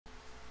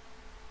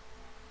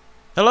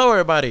Hello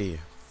everybody,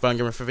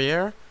 Fungamer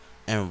here,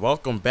 and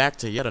welcome back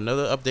to yet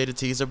another updated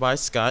teaser by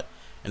Scott.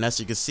 And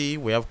as you can see,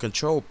 we have a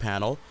control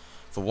panel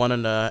for one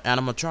of the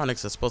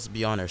animatronics that's supposed to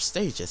be on their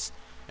stages.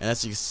 And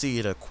as you can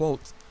see, the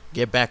quote,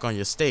 "Get back on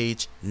your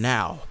stage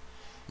now,"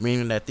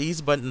 meaning that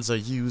these buttons are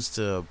used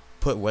to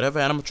put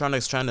whatever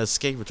animatronics trying to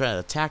escape or trying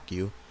to attack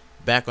you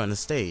back on the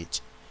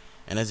stage.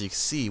 And as you can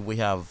see, we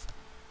have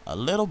a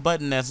little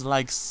button that's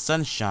like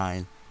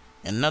sunshine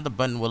and another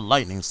button with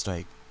lightning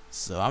strike.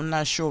 So I'm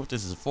not sure what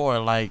this is for.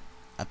 Like,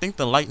 I think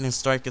the lightning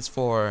strike is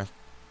for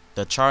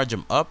to charge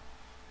them up,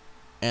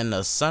 and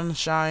the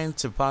sunshine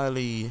to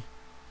probably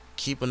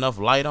keep enough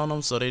light on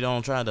them so they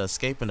don't try to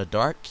escape in the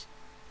dark.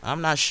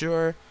 I'm not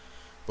sure,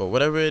 but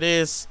whatever it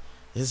is,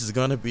 this is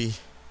gonna be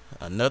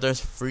another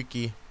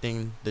freaky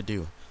thing to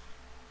do.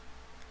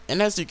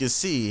 And as you can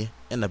see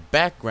in the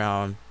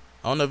background,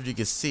 I don't know if you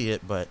can see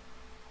it, but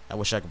I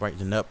wish I could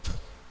brighten it up.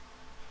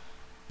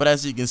 But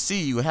as you can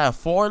see, you have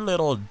four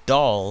little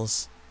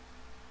dolls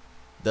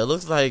that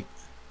looks like,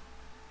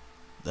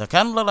 they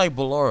kind of look like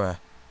Ballora,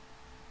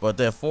 but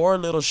they're four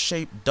little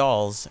shaped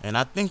dolls, and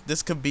I think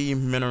this could be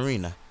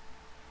Minireena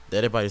that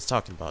everybody's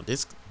talking about.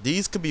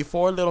 These could be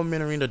four little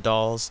Minireena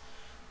dolls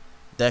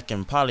that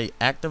can probably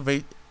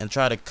activate and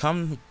try to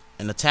come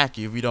and attack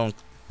you if you don't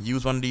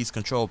use one of these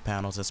control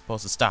panels that's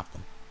supposed to stop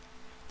them.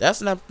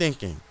 That's what I'm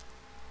thinking,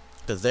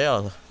 because they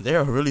are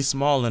really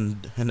small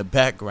in the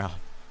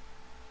background,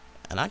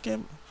 and how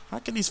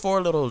can these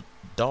four little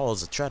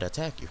dolls try to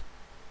attack you?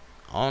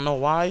 I don't know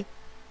why,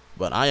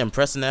 but I am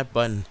pressing that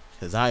button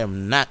because I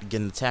am not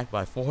getting attacked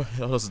by four of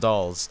those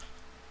dolls.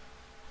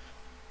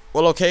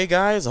 Well, okay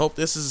guys, I hope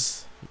this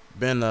has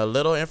been a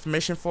little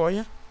information for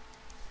you.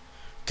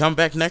 Come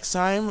back next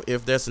time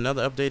if there's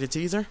another updated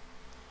teaser,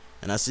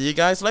 and I'll see you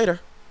guys later.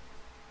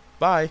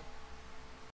 Bye.